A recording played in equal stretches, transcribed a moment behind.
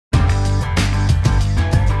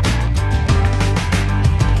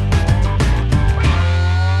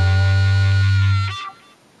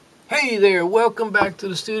Hey there, welcome back to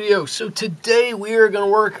the studio. So today we are going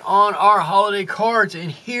to work on our holiday cards, and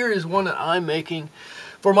here is one that I'm making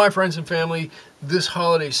for my friends and family this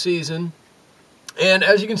holiday season. And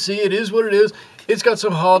as you can see, it is what it is. It's got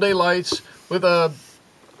some holiday lights with a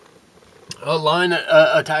line that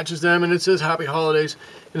attaches them, and it says Happy Holidays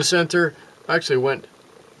in the center. I actually went,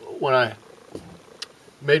 when I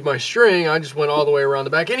made my string, I just went all the way around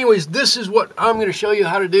the back. Anyways, this is what I'm going to show you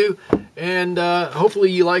how to do, and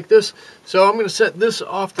hopefully you like this. So I'm going to set this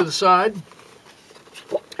off to the side.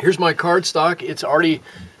 Here's my cardstock. It's already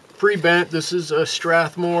pre-bent. This is a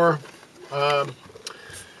Strathmore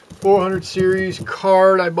 400 series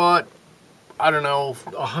card. I bought, I don't know,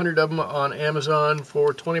 100 of them on Amazon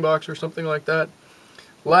for 20 bucks or something like that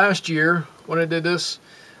last year when I did this.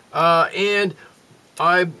 And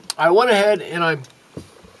I went ahead and I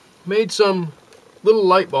made some little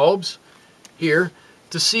light bulbs here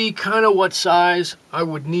to see kind of what size I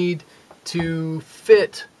would need to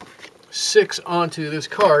fit 6 onto this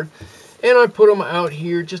card. And I put them out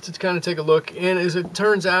here just to kind of take a look. And as it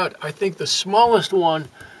turns out, I think the smallest one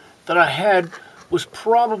that I had was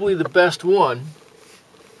probably the best one.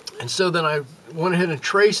 And so then I went ahead and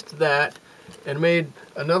traced that and made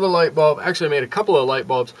another light bulb. Actually, I made a couple of light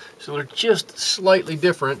bulbs, so they're just slightly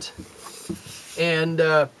different. And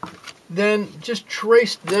then just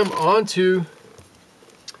traced them onto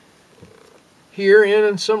here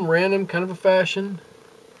in some random kind of a fashion.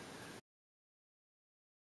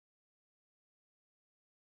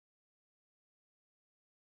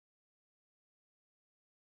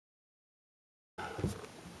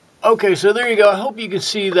 Okay, so there you go. I hope you can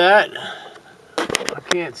see that. I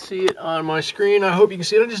can't see it on my screen. I hope you can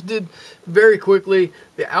see it. I just did very quickly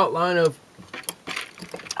the outline of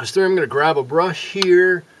this thing. I'm going to grab a brush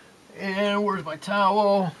here, and where's my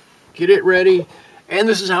towel? Get it ready. And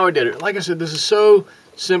this is how I did it. Like I said, this is so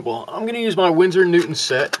simple. I'm going to use my Winsor Newton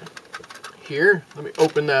set here. Let me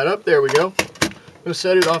open that up. There we go. I'm going to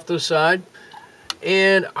set it off to the side.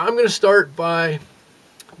 And I'm going to start by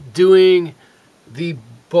doing the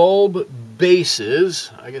bulb bases.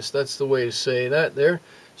 I guess that's the way to say that there.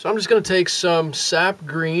 So I'm just going to take some sap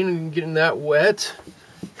green and getting that wet.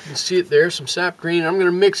 You can see it there, some sap green. I'm going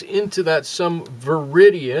to mix into that some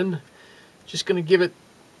Viridian. Just going to give it,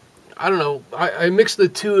 I don't know, I mix the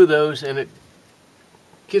two of those and it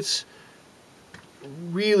gets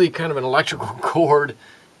really kind of an electrical cord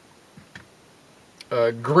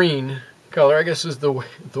green color, I guess is the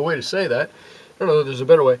way to say that. I don't know if there's a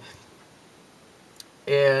better way.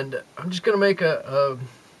 And I'm just going to make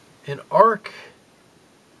an arc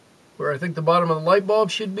where I think the bottom of the light bulb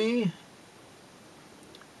should be.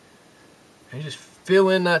 And just fill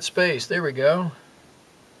in that space. There we go.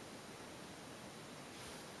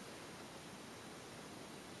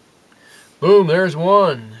 Boom, there's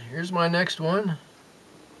one. Here's my next one.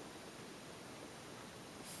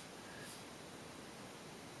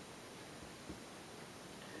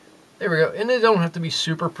 There we go. And they don't have to be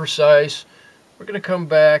super precise. We're going to come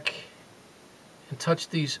back and touch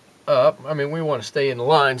these up. I mean, we want to stay in the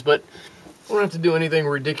lines, but we don't have to do anything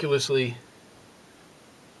ridiculously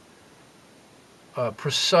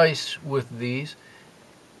precise with these.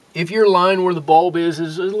 If your line where the bulb is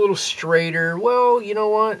a little straighter, well, you know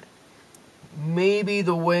what? Maybe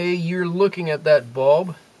the way you're looking at that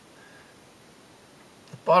bulb,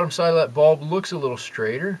 the bottom side of that bulb looks a little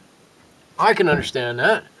straighter. I can understand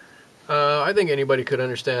that. I think anybody could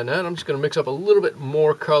understand that. I'm just going to mix up a little bit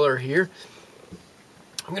more color here.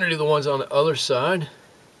 I'm going to do the ones on the other side.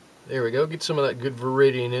 There we go. Get some of that good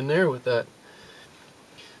Viridian in there with that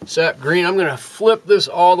sap green. I'm going to flip this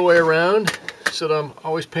all the way around so that I'm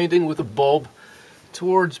always painting with the bulb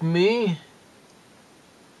towards me,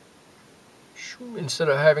 instead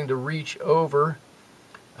of having to reach over.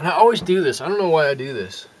 And I always do this. I don't know why I do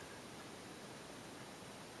this.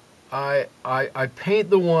 I paint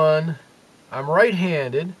the one, I'm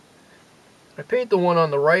right-handed, I paint the one on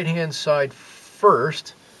the right-hand side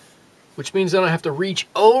first, which means then I have to reach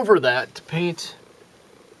over that to paint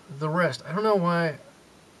the rest. I don't know why,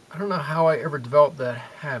 I don't know how I ever developed that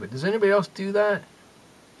habit. Does anybody else do that?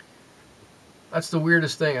 That's the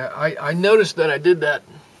weirdest thing. I noticed that I did that,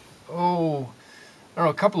 oh, I don't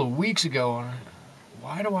know, a couple of weeks ago.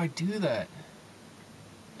 Why do I do that?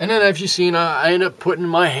 And then, as you've seen, I end up putting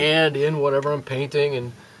my hand in whatever I'm painting,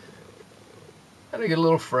 and I get a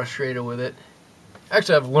little frustrated with it.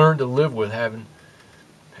 Actually, I've learned to live with having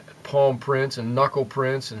palm prints and knuckle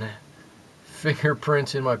prints and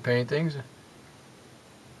fingerprints in my paintings.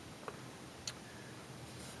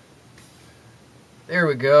 There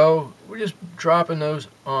we go. We're just dropping those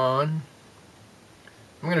on.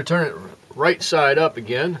 I'm going to turn it right side up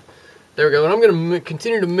again. There we go. And I'm going to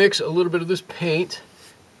continue to mix a little bit of this paint,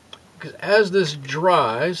 because as this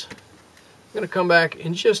dries, I'm going to come back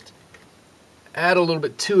and just add a little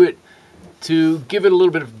bit to it to give it a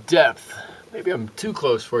little bit of depth. Maybe I'm too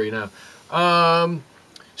close for you now.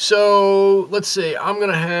 So let's see, I'm going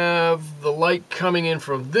to have the light coming in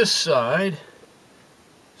from this side.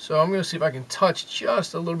 So I'm going to see if I can touch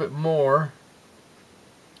just a little bit more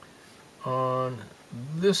on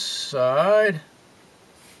this side,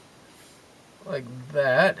 like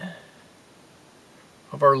that,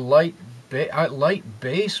 of our light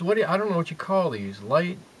base. I don't know what you call these.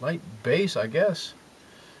 Light base, I guess.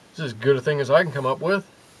 This is as good a thing as I can come up with.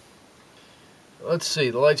 Let's see,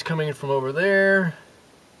 the light's coming in from over there.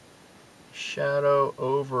 Shadow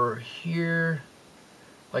over here,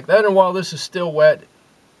 like that. And while this is still wet,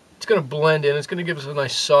 it's going to blend in. It's going to give us a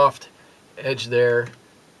nice soft edge there.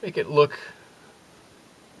 Make it look,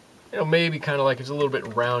 you know, maybe kind of like it's a little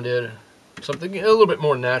bit rounded. Something a little bit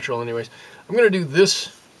more natural anyways. I'm going to do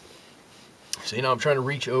this. See, now I'm trying to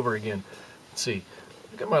reach over again. Let's see.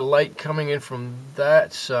 I've got my light coming in from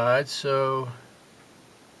that side, so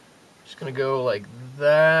just going to go like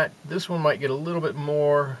that. This one might get a little bit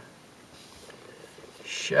more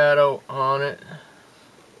shadow on it.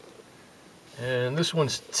 And this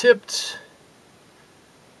one's tipped.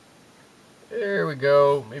 There we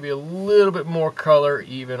go. Maybe a little bit more color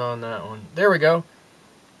even on that one. There we go.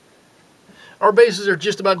 Our bases are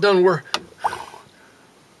just about done. We're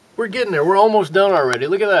getting there. We're almost done already.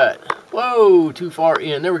 Look at that. Whoa, too far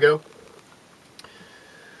in. There we go.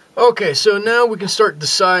 Okay, so now we can start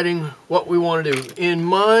deciding what we want to do. In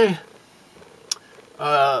my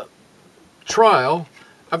trial,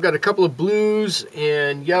 I've got a couple of blues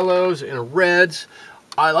and yellows and reds.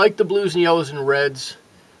 I like the blues and yellows and reds.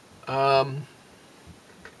 I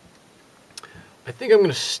think I'm going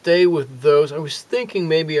to stay with those. I was thinking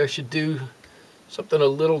maybe I should do something a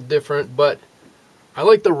little different, but I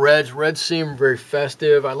like the reds. Reds seem very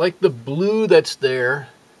festive. I like the blue that's there.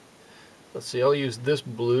 Let's see, I'll use this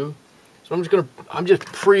blue. So I'm just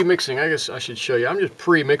pre-mixing. I guess I should show you. I'm just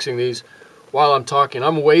pre-mixing these while I'm talking.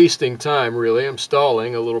 I'm wasting time, really. I'm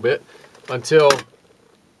stalling a little bit until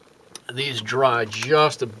these dry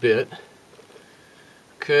just a bit.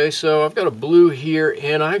 Okay, so I've got a blue here,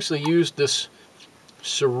 and I actually used this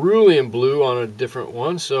cerulean blue on a different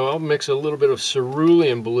one, so I'll mix a little bit of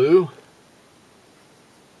cerulean blue.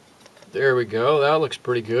 There we go. That looks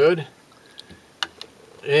pretty good.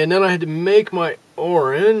 And then I had to make my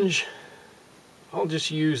orange. I'll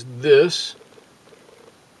just use this.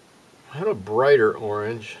 I had a brighter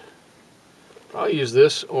orange. I'll use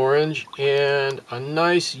this orange and a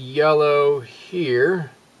nice yellow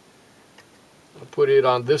here. I'll put it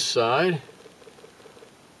on this side.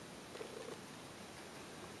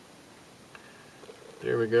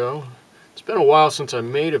 There we go. It's been a while since I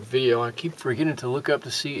made a video. I keep forgetting to look up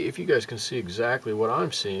to see if you guys can see exactly what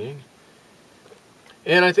I'm seeing.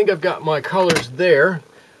 And I think I've got my colors there.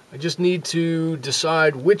 I just need to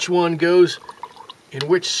decide which one goes in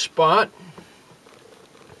which spot.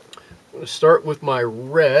 I'm going to start with my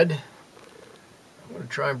red. I'm going to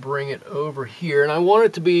try and bring it over here. And I want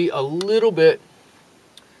it to be a little bit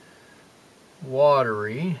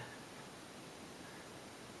watery.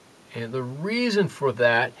 And the reason for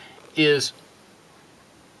that is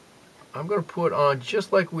I'm going to put on,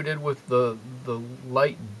 just like we did with the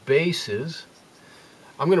light bases,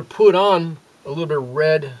 I'm going to put on a little bit of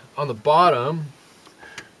red on the bottom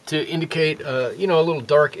to indicate, you know, a little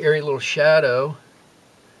dark area, a little shadow.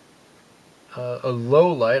 A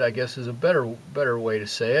low light, I guess, is a better way to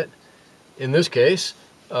say it in this case.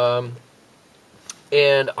 And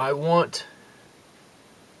I want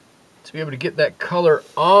to be able to get that color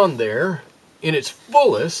on there in its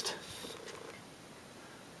fullest.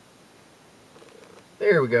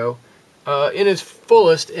 There we go. In its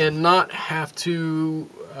fullest, and not have to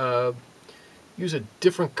use a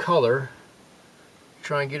different color.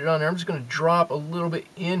 Try and get it on there. I'm just going to drop a little bit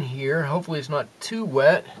in here. Hopefully it's not too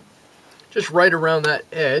wet. Just right around that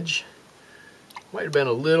edge. Might have been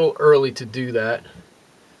a little early to do that.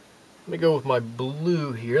 Let me go with my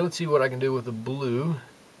blue here. Let's see what I can do with the blue.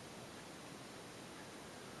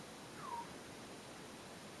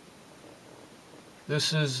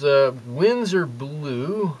 This is Winsor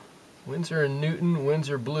Blue. Winsor & Newton,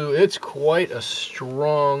 Winsor Blue. It's quite a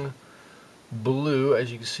strong blue,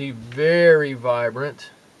 as you can see, very vibrant.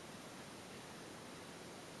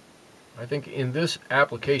 I think in this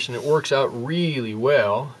application it works out really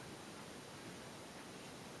well.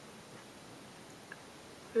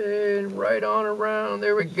 And right on around,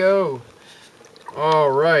 there we go.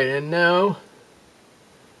 Alright, and now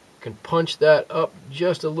can punch that up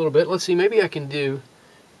just a little bit. Let's see, maybe I can do,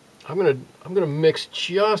 I'm gonna mix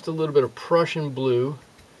just a little bit of Prussian blue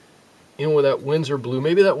in with that Winsor blue.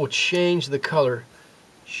 Maybe that will change the color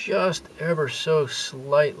just ever so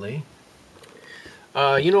slightly.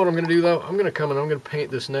 You know what I'm gonna do though? I'm gonna come and I'm gonna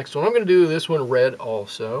paint this next one. I'm gonna do this one red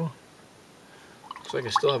also. Looks like I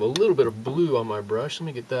still have a little bit of blue on my brush. Let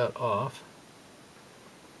me get that off.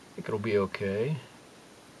 I think it'll be okay.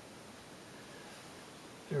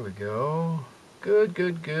 There we go. Good,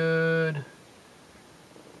 good, good.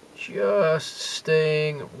 Just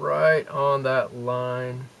staying right on that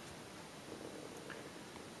line.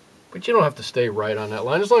 But you don't have to stay right on that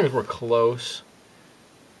line as long as we're close.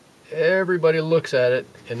 Everybody looks at it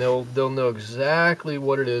and they'll know exactly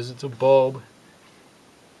what it is. It's a bulb.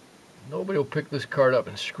 Nobody will pick this card up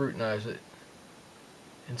and scrutinize it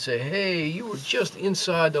and say, hey, you were just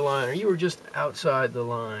inside the line or you were just outside the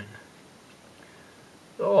line.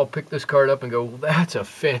 So I'll pick this card up and go, well, that's a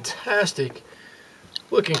fantastic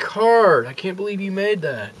looking card. I can't believe you made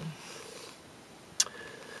that.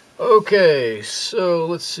 Okay, so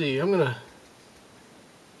let's see. I'm going to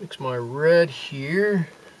mix my red here.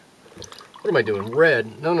 What am I doing?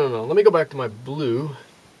 Red. No. Let me go back to my blue.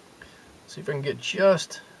 See if I can get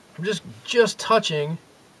I'm just touching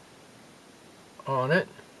on it.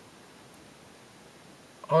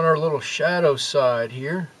 On our little shadow side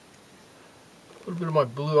here. A little bit of my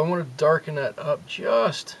blue. I want to darken that up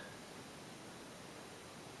just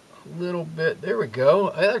a little bit. There we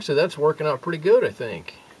go. Actually, that's working out pretty good, I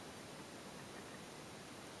think.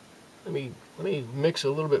 Let me mix a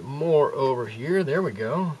little bit more over here. There we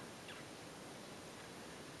go.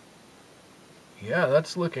 Yeah,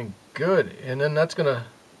 that's looking good. And then that's gonna,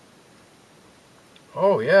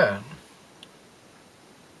 oh yeah,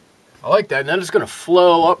 I like that. And then it's gonna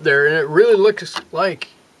flow up there, and it really looks like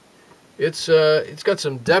it's got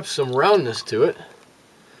some depth, some roundness to it.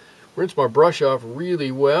 Rinse my brush off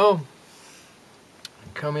really well.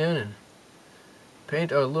 And come in and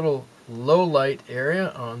paint a little low light area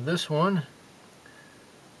on this one.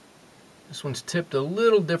 This one's tipped a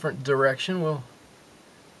little different direction. We'll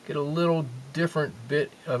get a little different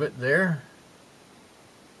bit of it there.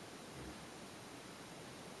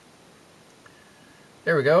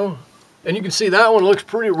 There we go. And you can see that one looks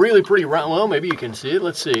really pretty round. Well, maybe you can see it.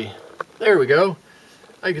 Let's see. There we go.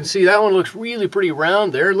 I can see that one looks really pretty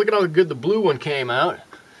round there. Look at how good the blue one came out.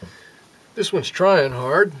 This one's trying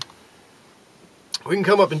hard. We can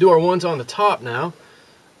come up and do our ones on the top now.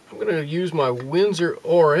 I'm going to use my Winsor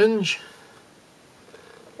orange.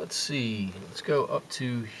 Let's see. Let's go up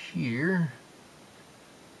to here.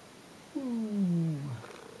 Ooh.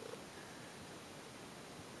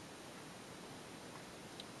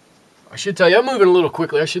 I should tell you, I'm moving a little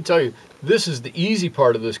quickly. I should tell you, this is the easy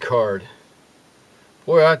part of this card.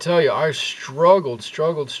 Boy, I tell you, I struggled.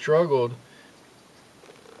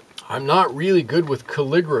 I'm not really good with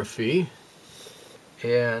calligraphy.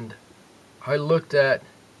 And I looked at,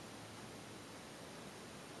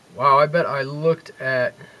 wow, I bet I looked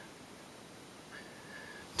at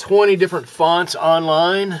 20 different fonts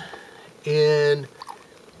online, and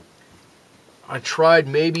I tried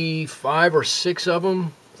maybe 5 or 6 of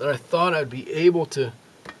them that I thought I'd be able to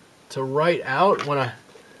write out when I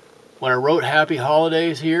wrote Happy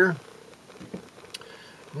Holidays here.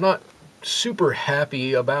 I'm not super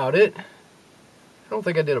happy about it. I don't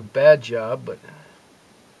think I did a bad job, but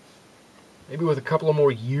maybe with a couple of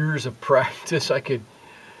more years of practice I could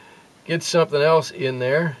get something else in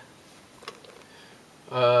there.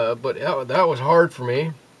 But that was hard for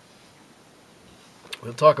me.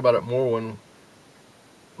 We'll talk about it more when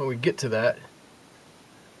we get to that.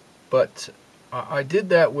 But I did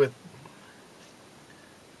that with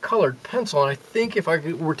colored pencil, and I think if I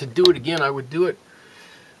were to do it again, I would do it,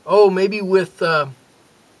 maybe with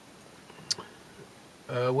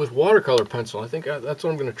watercolor pencil. I think that's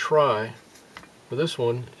what I'm going to try for this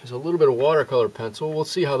one, is a little bit of watercolor pencil. We'll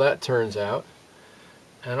see how that turns out.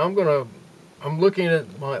 And I'm looking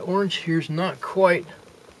at my orange here's not quite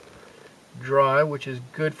dry, which is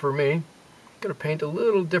good for me. I'm going to paint a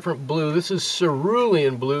little different blue. This is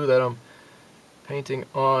cerulean blue that I'm painting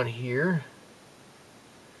on here.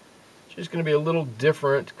 It's just going to be a little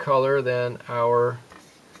different color than our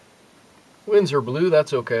Winsor blue.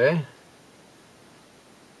 That's okay.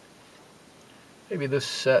 Maybe this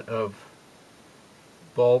set of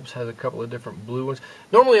bulbs has a couple of different blue ones.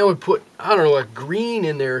 Normally I would put, I don't know, like green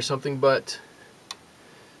in there or something, but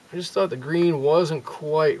I just thought the green wasn't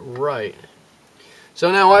quite right.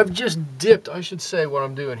 So now I've just dipped, I should say what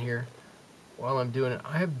I'm doing here while I'm doing it.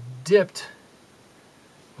 I have dipped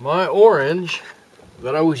my orange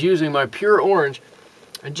that I was using, my pure orange,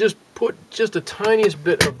 and just put just the tiniest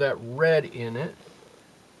bit of that red in it.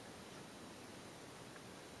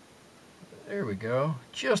 There we go.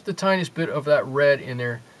 Just the tiniest bit of that red in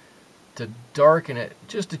there to darken it,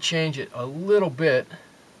 just to change it a little bit.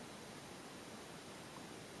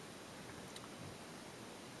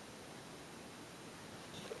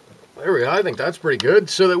 There we go. I think that's pretty good,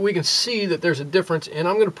 so that we can see that there's a difference. And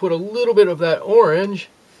I'm going to put a little bit of that orange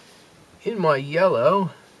in my yellow.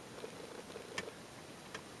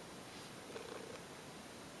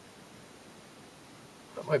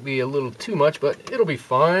 That might be a little too much, but it'll be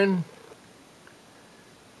fine.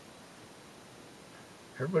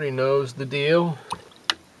 Everybody knows the deal.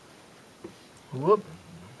 Whoop.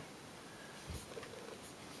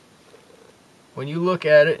 When you look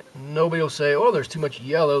at it, nobody will say, oh, there's too much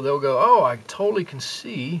yellow. They'll go, oh, I totally can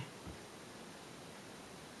see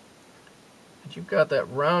that you've got that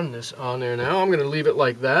roundness on there now. I'm going to leave it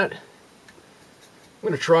like that. I'm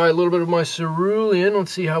going to try a little bit of my cerulean.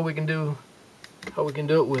 Let's see how we can do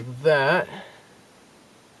it with that.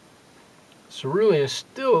 Cerulean is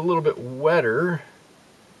still a little bit wetter.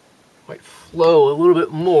 Might flow a little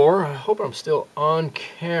bit more. I hope I'm still on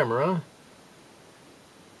camera.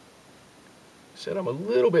 Said I'm a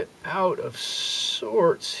little bit out of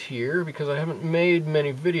sorts here because I haven't made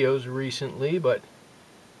many videos recently, but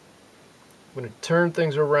I'm going to turn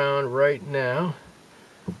things around right now.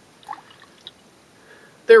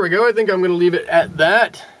 There we go. I think I'm going to leave it at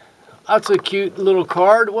that. That's a cute little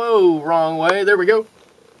card. Whoa, wrong way. There we go.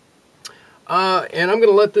 And I'm going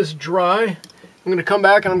to let this dry. I'm going to come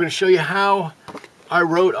back and I'm going to show you how I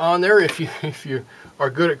wrote on there. If you are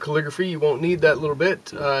good at calligraphy, you won't need that little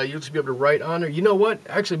bit. You'll just be able to write on there. You know what?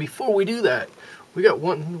 Actually, before we do that, we got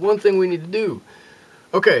one thing we need to do.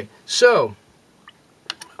 Okay, so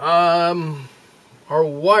our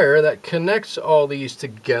wire that connects all these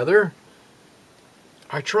together,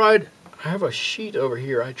 I have a sheet over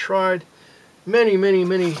here. I tried many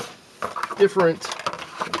different,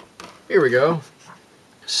 here we go,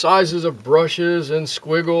 sizes of brushes and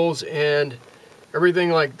squiggles and everything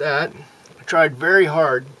like that. I tried very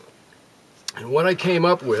hard, and what I came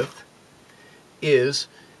up with is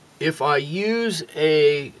if I use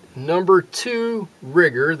a number 2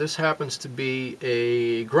 rigger, this happens to be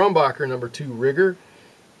a Grumbacher number 2 rigger,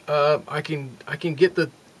 I can get the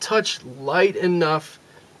touch light enough,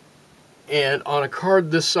 and on a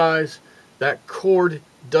card this size, that cord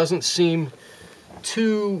doesn't seem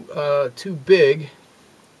too big.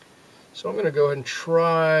 So I'm going to go ahead and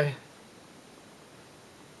try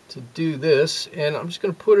to do this, and I'm just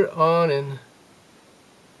going to put it on in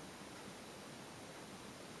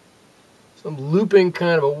some looping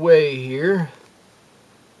kind of a way here.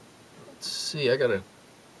 Let's see, I got a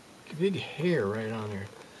big hair right on there.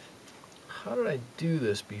 How did I do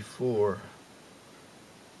this before?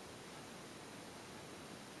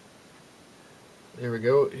 There we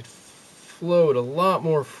go. It flowed a lot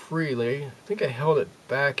more freely. I think I held it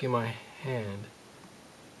back in my hand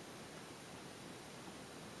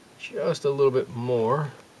just a little bit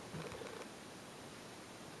more.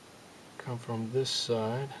 Come from this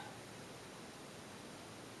side.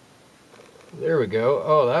 There we go.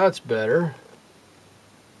 Oh, that's better.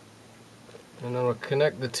 And then I'll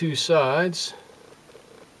connect the two sides.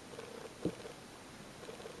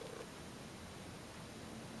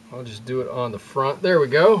 I'll just do it on the front. There we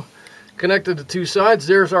go. Connected the two sides.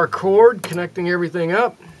 There's our cord connecting everything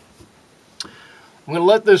up. I'm going to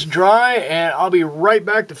let this dry, and I'll be right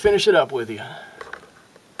back to finish it up with you.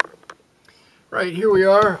 Right, here we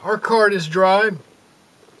are. Our card is dry.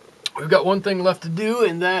 We've got one thing left to do,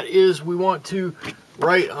 and that is we want to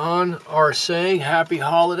write on our saying, Happy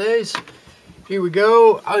Holidays. Here we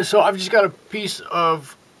go. So I've just got a piece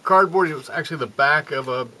of cardboard. It was actually the back of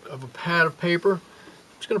a pad of paper. I'm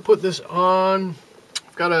just going to put this on.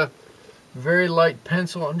 I've got a very light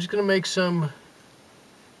pencil. I'm just going to make some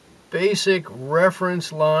basic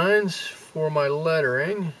reference lines for my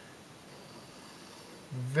lettering.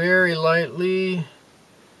 Very lightly.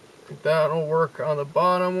 I think that'll work on the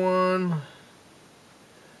bottom one.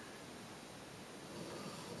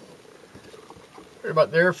 Right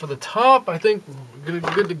about there for the top. I think we're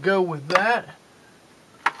good to go with that.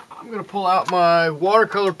 I'm going to pull out my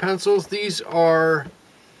watercolor pencils. These are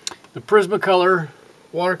the Prismacolor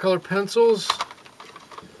watercolor pencils.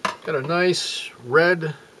 Got a nice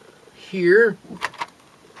red here.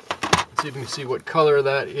 Let's see if you can see what color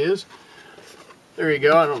that is. There you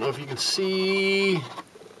go. I don't know if you can see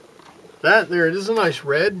that. There it is, a nice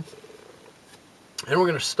red. And we're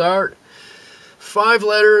going to start 5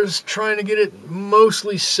 letters, trying to get it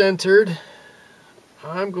mostly centered.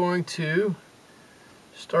 I'm going to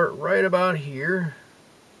start right about here.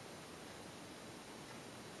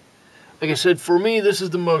 Like I said, for me, this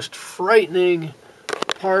is the most frightening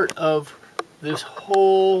part of this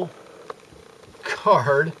whole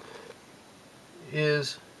card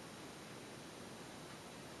is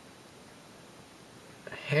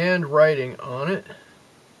handwriting on it.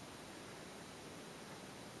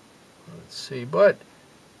 Let's see, but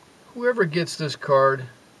whoever gets this card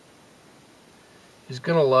is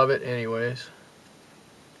gonna love it anyways.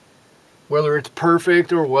 Whether it's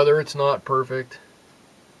perfect or whether it's not perfect,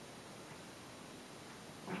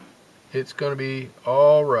 it's gonna be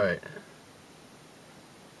all right.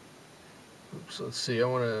 Oops, let's see, I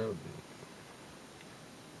wanna,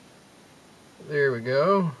 there we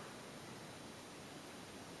go.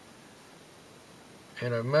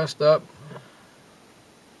 And I messed up.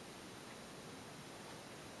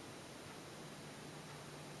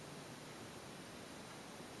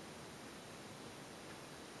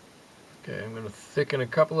 Okay, I'm going to thicken a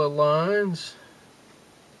couple of lines.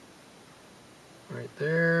 Right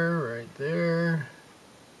there, right there.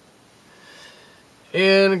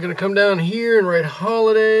 And I'm going to come down here and write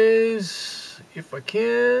holidays if I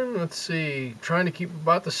can. Let's see, trying to keep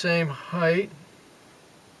about the same height.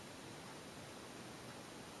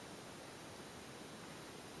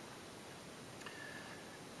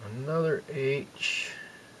 Another H.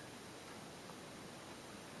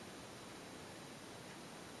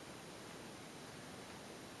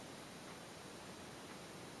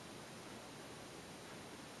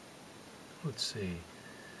 Let's see,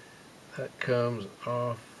 that comes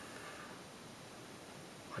off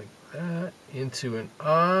like that into an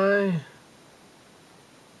I.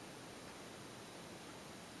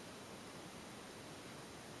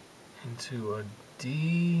 Into a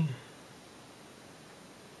D.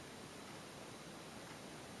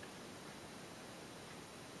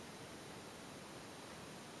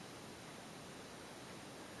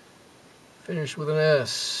 Finish with an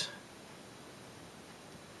S.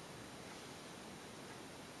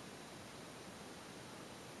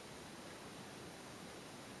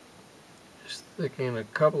 Just thicken a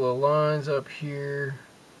couple of lines up here.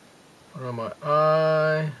 Put on my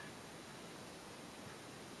eye.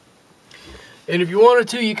 And if you wanted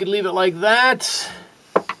to, you could leave it like that.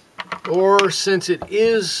 Or since it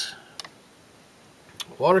is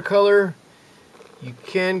watercolor, you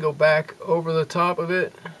can go back over the top of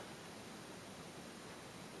it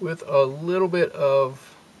with a little bit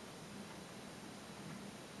of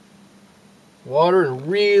water and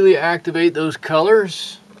really activate those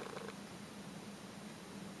colors.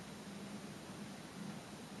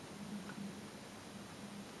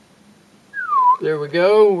 There we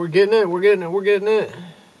go. We're getting it. We're getting it. We're getting it.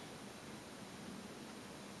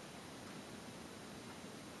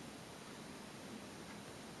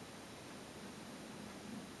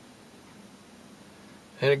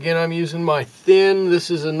 And again, I'm using my thin.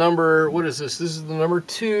 This is a number, what is this? This is the number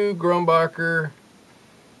 2 Grumbacher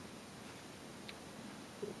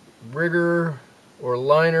rigger or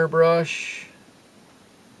liner brush.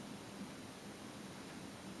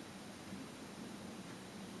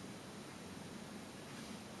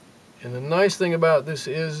 And the nice thing about this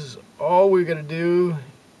is all we're going to do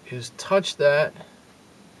is touch that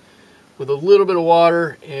with a little bit of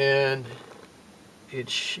water, and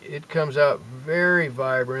it comes out very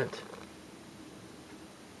vibrant.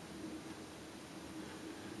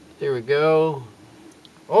 There we go.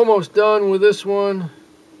 Almost done with this one.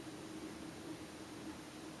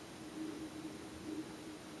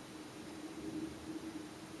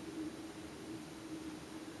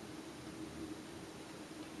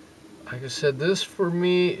 Like I said, this for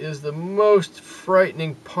me is the most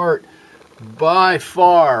frightening part by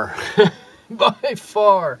far. By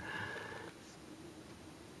far.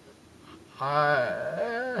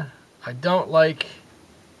 I don't like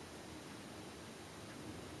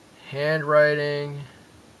handwriting.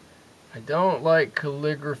 I don't like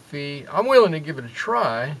calligraphy. I'm willing to give it a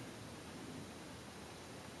try.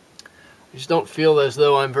 I just don't feel as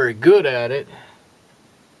though I'm very good at it.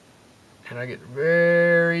 And I get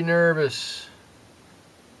very nervous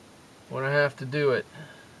when I have to do it.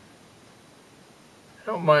 I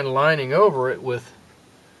don't mind lining over it with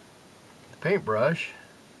the paintbrush.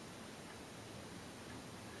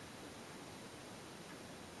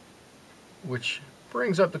 Which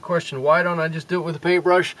brings up the question, why don't I just do it with a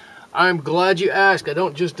paintbrush? I'm glad you asked. I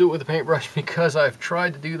don't just do it with a paintbrush because I've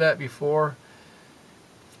tried to do that before.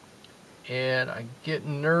 And I get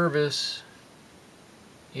nervous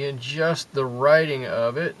in just the writing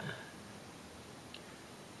of it.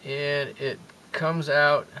 And it comes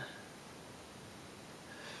out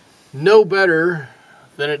no better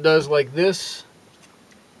than it does like this.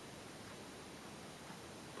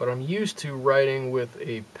 but I'm used to writing with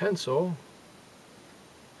a pencil,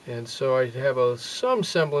 and so I have some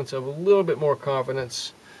semblance of a little bit more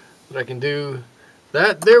confidence that I can do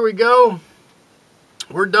that. There we go.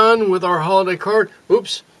 We're done with our holiday card.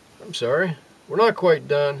 Oops, I'm sorry. We're not quite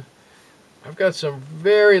done. I've got some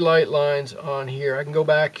very light lines on here. I can go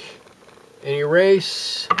back and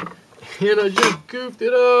erase, and I just goofed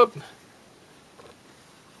it up.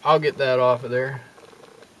 I'll get that off of there.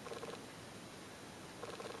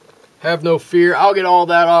 Have no fear, I'll get all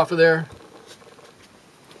that off of there.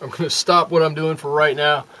 I'm going to stop what I'm doing for right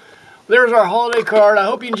now. There's our holiday card. I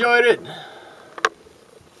hope you enjoyed it.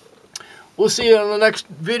 We'll see you on the next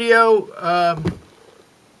video.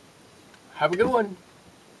 Have a good one.